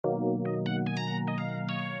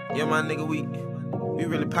Yeah, my nigga, we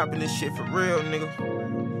really popping this shit for real, nigga.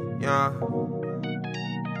 Yeah.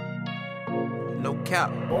 No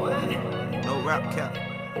cap, no rap cap.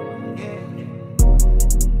 Yeah.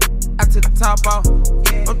 I took the top off.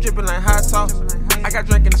 I'm dripping like hot sauce. I got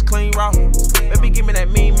drinking this clean raw. Baby, give me that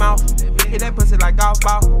mean mouth. Hit that pussy like golf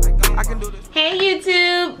ball. I can do this. Hey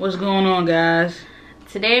YouTube. What's going on, guys?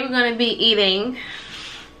 Today we're gonna be eating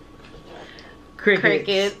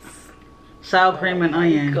crickets. Sour cream and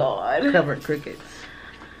onion. God. Covered crickets.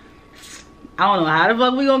 I don't know how the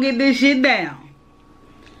fuck we gonna get this shit down.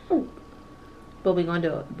 But we gonna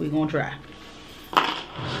do it. We gonna try. Oh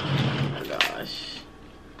my gosh.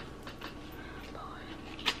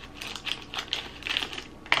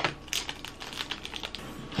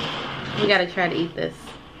 We gotta try to eat this.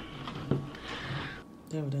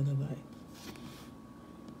 Yeah, what that look like?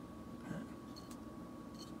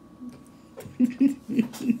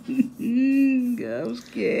 I'm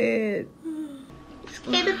scared.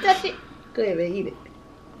 Scared to touch it. Go ahead, babe. Eat it.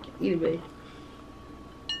 Eat it, babe.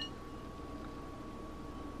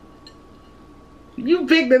 You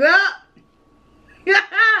picked it up.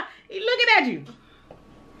 He's looking at you.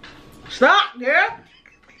 Stop, girl.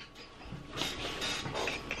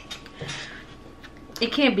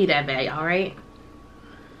 It can't be that bad, y'all, right?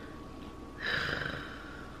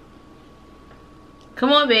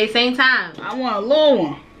 Come on, babe. Same time. I want a little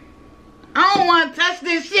one. I don't want to touch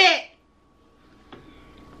this shit.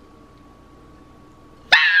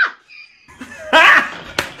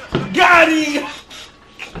 Got him!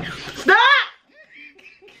 Stop!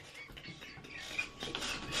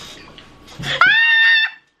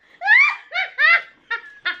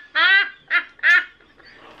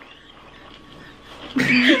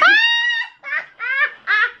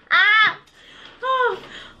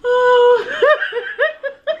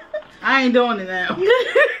 I ain't doing it now.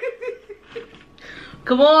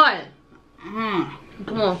 Come on.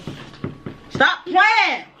 Come on. Stop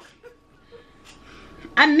playing.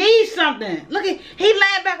 I need something. Look at, he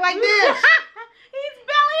laying back like this. He's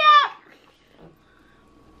belly up.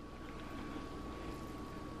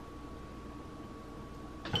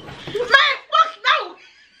 Man, fuck no.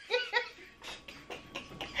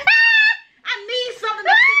 I need something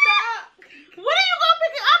to pick that up. What are you gonna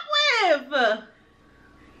pick it up with?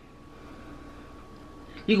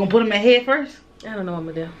 You gonna put him in head first? I don't know what I'm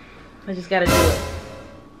gonna do. I just gotta do it.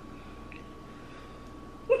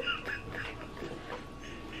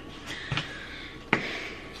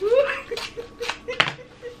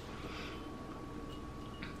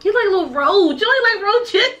 You like a little roach. You only like roach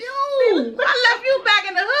chips. Dude, I left you back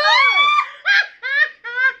in the hood.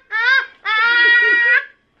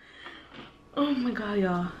 Oh my god,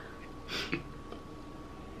 y'all.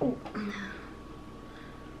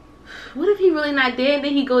 What if he really not dead and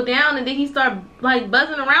then he go down and then he start like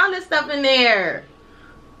buzzing around and stuff in there?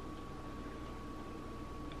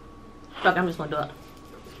 Fuck, I'm just gonna do it.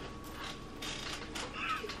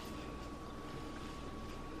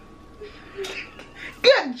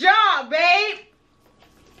 Good job, babe.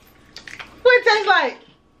 What it tastes like?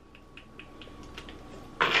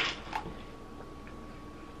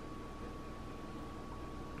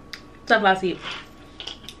 Sunflower seed.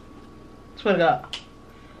 Swear to God.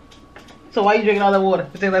 So why you drinking all that water?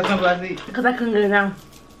 It tastes like sunflower seed. Because I couldn't get it down.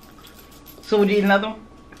 So would you eat another one?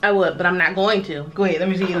 I would, but I'm not going to. Go ahead, let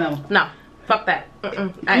me see you another one. No, fuck that.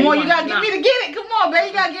 Come on, you gotta get me to get it. Come on, babe,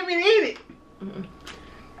 you gotta get me to eat it.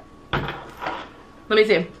 Let me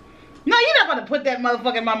see. No, you're not gonna put that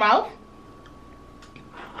motherfucker in my mouth.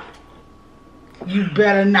 You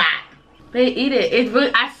better not. They eat it. It's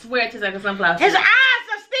really, I swear it tastes like a sunflower seed. His eyes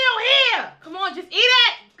are still here. Come on, just eat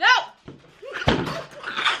it. Go.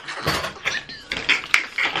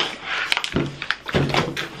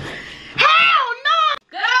 Hell no.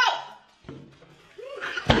 Go.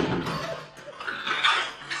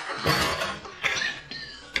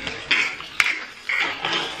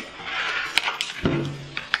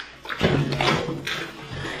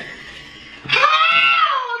 Hell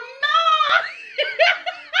no.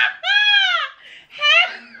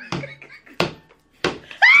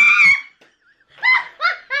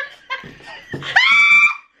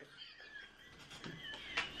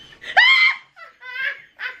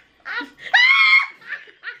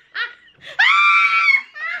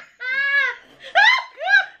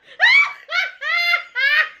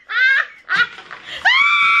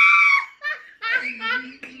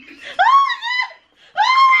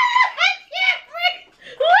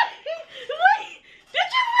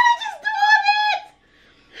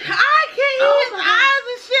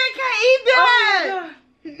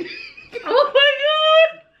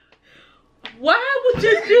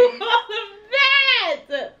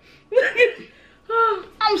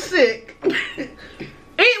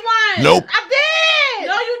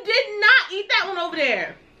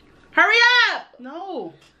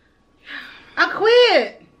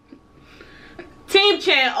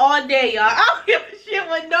 all day, y'all. I don't give a shit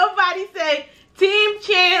what nobody say. Team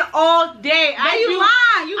Chan all day. You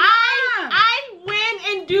lying. You lying. I win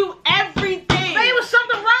and do everything. There was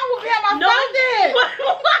something wrong with him. I felt it.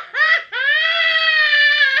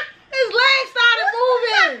 His legs started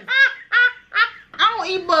moving. I don't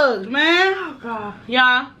eat bugs, man. Oh, God.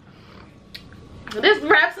 Y'all, this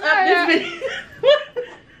wraps up this video.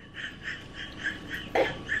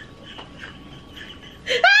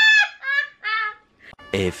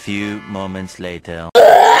 A few moments later.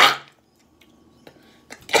 I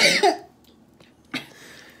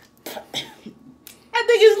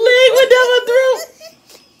think his leg went down my throat.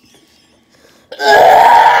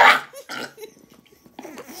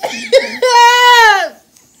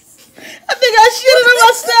 I think I shitted on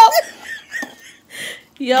myself.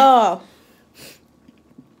 Y'all,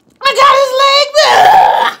 I got his leg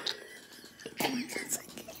back.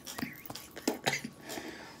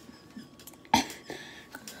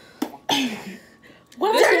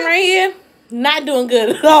 This one right here, not doing good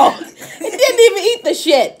at all. It didn't even eat the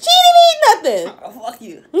shit. She didn't eat nothing. Oh, fuck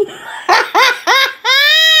you.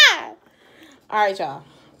 All right, y'all.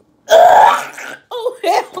 Oh,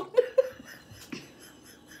 hell.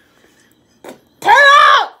 Turn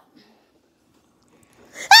up.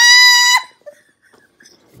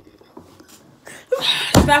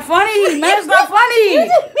 It's not funny, man. It's not funny.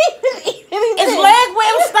 His leg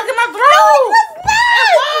was stuck in my throat.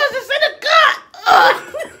 It was. It's in the gut.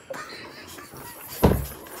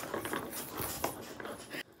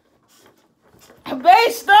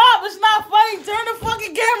 Babe, stop. It's not funny. Turn the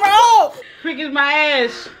fucking camera off. Freaking my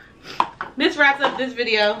ass. this wraps up this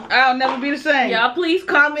video. I'll never be the same. Y'all, please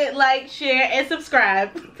comment, like, share, and subscribe.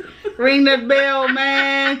 Ring that bell,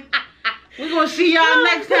 man. We're gonna see y'all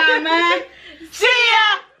next time, man. See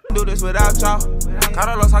ya. Do this without y'all.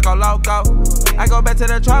 Carlos, I go loco. I go back to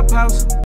the trap house.